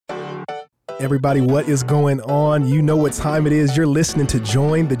Everybody, what is going on? You know what time it is. You're listening to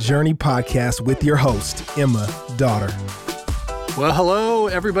Join the Journey podcast with your host, Emma Daughter. Well, hello,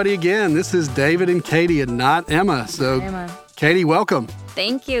 everybody again. This is David and Katie and not Emma. So, Emma. Katie, welcome.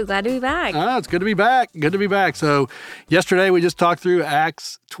 Thank you. Glad to be back. It's good to be back. Good to be back. So, yesterday we just talked through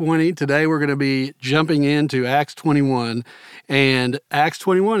Acts 20. Today we're going to be jumping into Acts 21. And Acts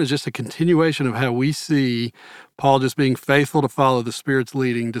 21 is just a continuation of how we see Paul just being faithful to follow the Spirit's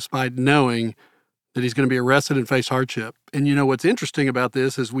leading despite knowing that he's going to be arrested and face hardship. And you know what's interesting about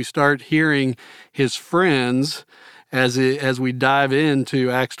this is we start hearing his friends as we dive into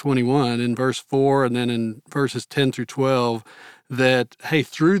Acts 21 in verse 4 and then in verses 10 through 12 that, hey,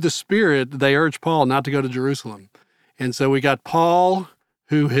 through the Spirit, they urge Paul not to go to Jerusalem. And so we got Paul,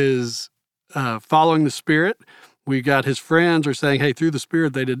 who is following the Spirit. We got his friends are saying, hey, through the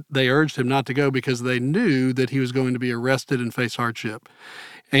Spirit, they urged him not to go because they knew that he was going to be arrested and face hardship.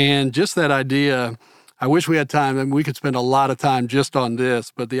 And just that idea, I wish we had time, and we could spend a lot of time just on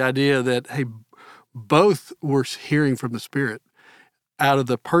this, but the idea that, hey, both were hearing from the Spirit. Out of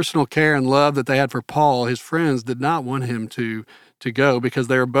the personal care and love that they had for Paul, his friends did not want him to go because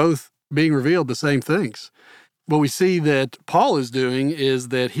they were both being revealed the same things. What we see that Paul is doing is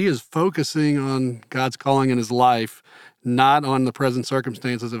that he is focusing on God's calling in his life, not on the present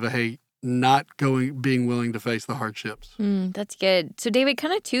circumstances of, being willing to face the hardships. That's good. So, David,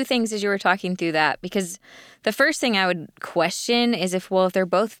 kind of two things as you were talking through that, because the first thing I would question is if they're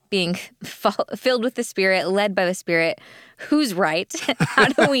both being filled with the Spirit, led by the Spirit, who's right? How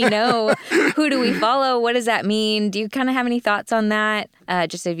do we know? Who do we follow? What does that mean? Do you kind of have any thoughts on that,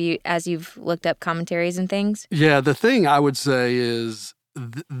 just as you've looked up commentaries and things? Yeah, the thing I would say is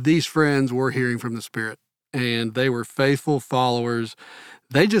these friends were hearing from the Spirit, and they were faithful followers.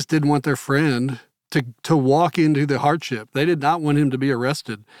 They just didn't want their friend to walk into the hardship. They did not want him to be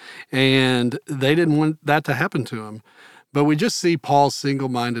arrested, and they didn't want that to happen to him. But we just see Paul's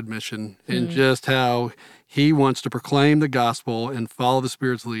single-minded mission and just how he wants to proclaim the gospel and follow the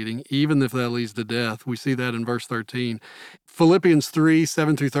Spirit's leading, even if that leads to death. We see that in verse 13. Philippians 3,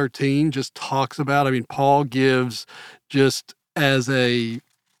 7 through 13 just talks about, Paul gives just as a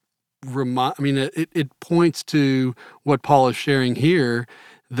it points to what Paul is sharing here,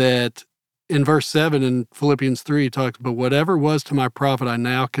 that in verse 7 in Philippians 3, he talks, but whatever was to my profit, I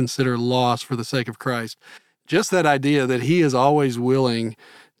now consider loss for the sake of Christ. Just that idea that he is always willing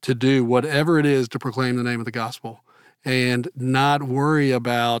to do whatever it is to proclaim the name of the gospel and not worry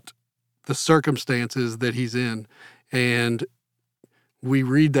about the circumstances that he's in. And we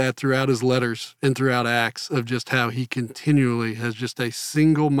read that throughout his letters and throughout Acts of just how he continually has just a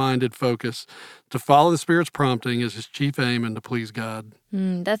single-minded focus to follow the Spirit's prompting as his chief aim and to please God.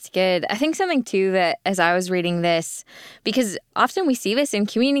 That's good. I think something, too, that as I was reading this, because often we see this in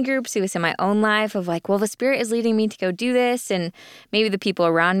community groups, see this in my own life of the Spirit is leading me to go do this, and maybe the people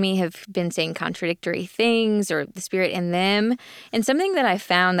around me have been saying contradictory things or the Spirit in them. And something that I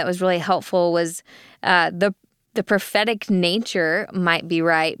found that was really helpful was the prophetic nature might be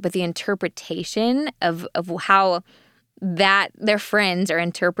right, but the interpretation of how that their friends are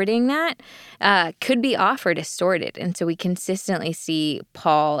interpreting that could be off or distorted. And so we consistently see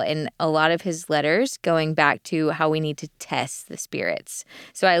Paul in a lot of his letters going back to how we need to test the spirits.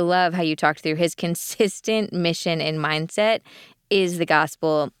 So I love how you talked through his consistent mission and mindset is the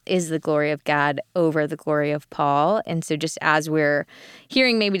gospel, is the glory of God over the glory of Paul. And so just as we're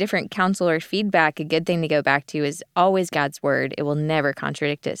hearing maybe different counsel or feedback, a good thing to go back to is always God's word. It will never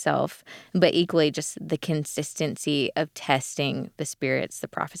contradict itself, but equally just the consistency of testing the spirits, the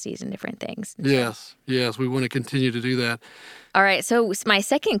prophecies, and different things. Yes, we want to continue to do that. All right, so my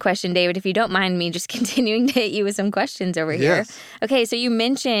second question, David, if you don't mind me just continuing to hit you with some questions over here. Okay, so you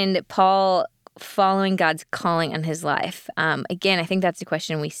mentioned Paul following God's calling on his life. Again, I think that's a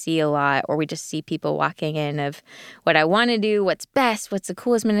question we see a lot, or we just see people walking in of what I want to do, what's best, what's the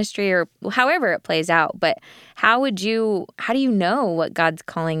coolest ministry, or however it plays out. But how do you know what God's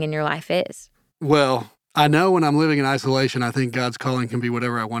calling in your life is? Well, I know when I'm living in isolation, I think God's calling can be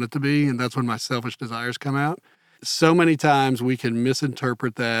whatever I want it to be, and that's when my selfish desires come out. So many times we can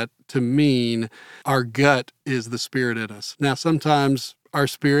misinterpret that to mean our gut is the Spirit in us. Now, sometimes our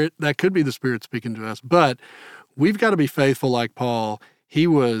spirit, that could be the Spirit speaking to us, but we've got to be faithful like Paul. He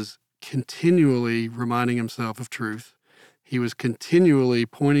was continually reminding himself of truth. He was continually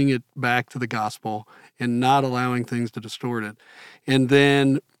pointing it back to the gospel and not allowing things to distort it. And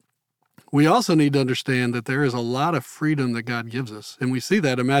then we also need to understand that there is a lot of freedom that God gives us. And we see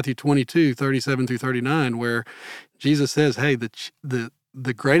that in Matthew 22, 37 through 39, where Jesus says, hey, the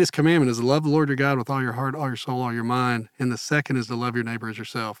the greatest commandment is to love the Lord your God with all your heart, all your soul, all your mind. And the second is to love your neighbor as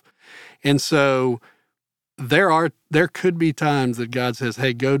yourself. And so there could be times that God says,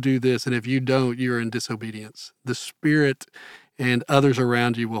 hey, go do this. And if you don't, you're in disobedience. The Spirit and others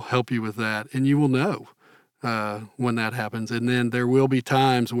around you will help you with that. And you will know when that happens. And then there will be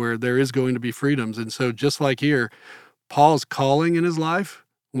times where there is going to be freedoms. And so just like here, Paul's calling in his life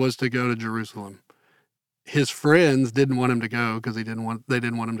was to go to Jerusalem. His friends didn't want him to go because they didn't want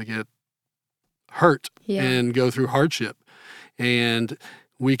him to get hurt and go through hardship. And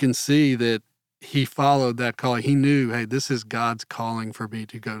we can see that he followed that calling. He knew, hey, this is God's calling for me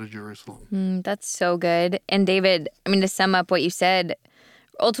to go to Jerusalem. That's so good. And David, I mean, to sum up what you said,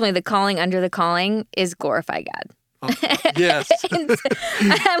 ultimately the calling under the calling is glorify God. Yes.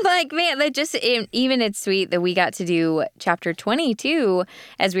 I'm like, man, that just, even it's sweet that we got to do chapter 22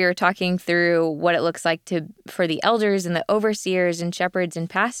 as we were talking through what it looks like for the elders and the overseers and shepherds and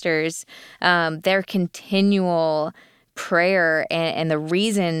pastors, their continual prayer and the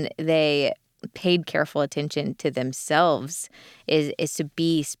reason they paid careful attention to themselves is to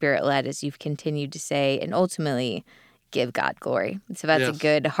be Spirit-led, as you've continued to say, and ultimately give God glory. So that's a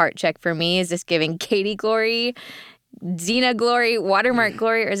good heart check for me. Is this giving Katie glory, Dzina glory, Watermark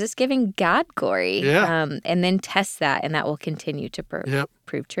glory, or is this giving God glory? Yeah. And then test that, and that will continue to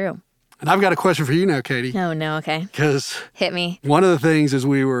prove true. And I've got a question for you now, Katie. Oh, no, okay. Because hit me. One of the things as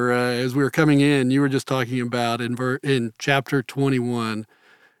we were coming in, you were just talking about in chapter 21,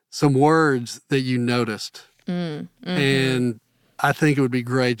 some words that you noticed. Mm-hmm. And I think it would be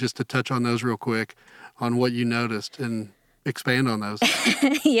great just to touch on those real quick, on what you noticed and expand on those.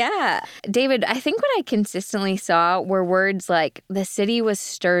 Yeah. David, I think what I consistently saw were words like the city was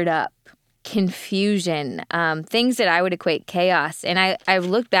stirred up, confusion, things that I would equate chaos. And I've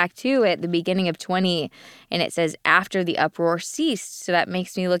looked back too at the beginning of 20, and it says after the uproar ceased. So that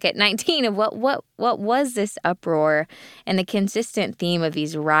makes me look at 19 of what was this uproar, and the consistent theme of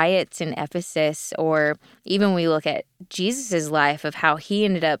these riots in Ephesus, or even we look at Jesus's life of how he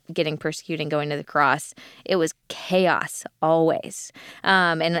ended up getting persecuted and going to the cross. It was chaos always.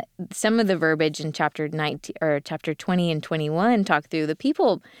 And some of the verbiage in chapter 19 or chapter 20 and 21 talk through the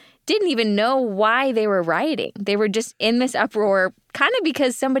people didn't even know why they were rioting. They were just in this uproar kind of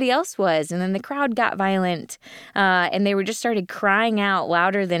because somebody else was. And then the crowd got violent, and they were just started crying out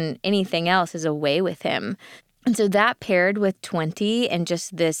louder than anything else as a way with him. And so that paired with 20 and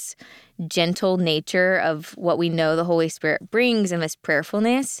just this gentle nature of what we know the Holy Spirit brings and this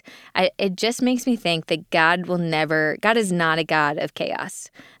prayerfulness, it just makes me think that God is not a God of chaos.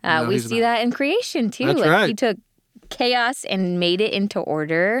 No, we see that in creation too. That's right. He took chaos and made it into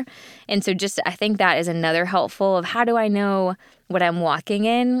order. And so I think that is another helpful of how do I know what I'm walking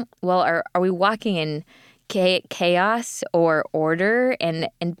in? Well, are we walking in chaos or order and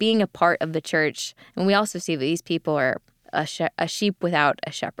being a part of the church? And we also see that these people are a sheep without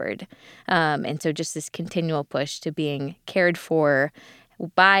a shepherd. And so just this continual push to being cared for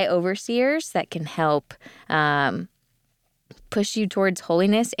by overseers that can help push you towards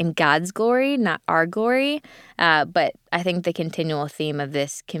holiness and God's glory, not our glory. But I think the continual theme of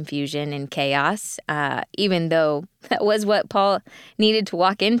this confusion and chaos, even though that was what Paul needed to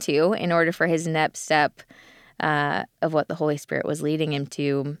walk into in order for his next step of what the Holy Spirit was leading him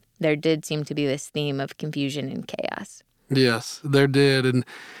to, there did seem to be this theme of confusion and chaos. Yes, there did. And,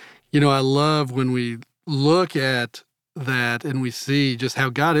 I love when we look at that and we see just how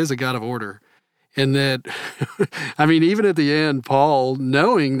God is a God of order. And that, even at the end, Paul,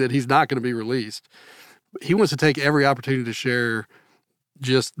 knowing that he's not going to be released, he wants to take every opportunity to share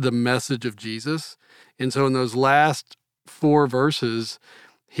just the message of Jesus. And so in those last 4 verses,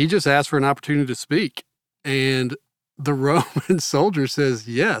 he just asked for an opportunity to speak. And the Roman soldier says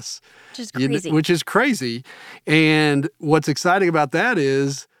yes. Which is crazy. And what's exciting about that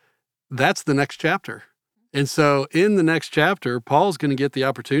is that's the next chapter. And so in the next chapter, Paul's going to get the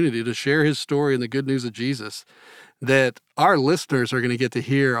opportunity to share his story and the good news of Jesus that our listeners are going to get to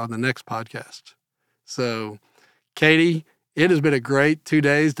hear on the next podcast. So, Katie, it has been a great 2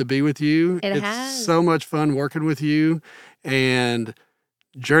 days to be with you. It's so much fun working with you. And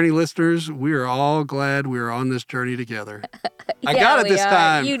Journey listeners, we are all glad we are on this journey together. I got it this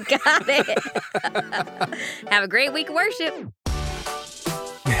time. You got it. Have a great week of worship.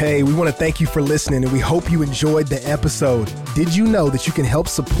 Hey, we want to thank you for listening, and we hope you enjoyed the episode. Did you know that you can help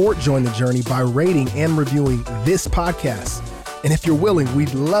support Join the Journey by rating and reviewing this podcast? And if you're willing,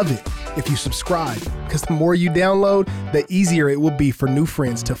 we'd love it if you subscribe, because the more you download, the easier it will be for new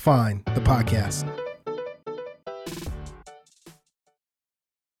friends to find the podcast.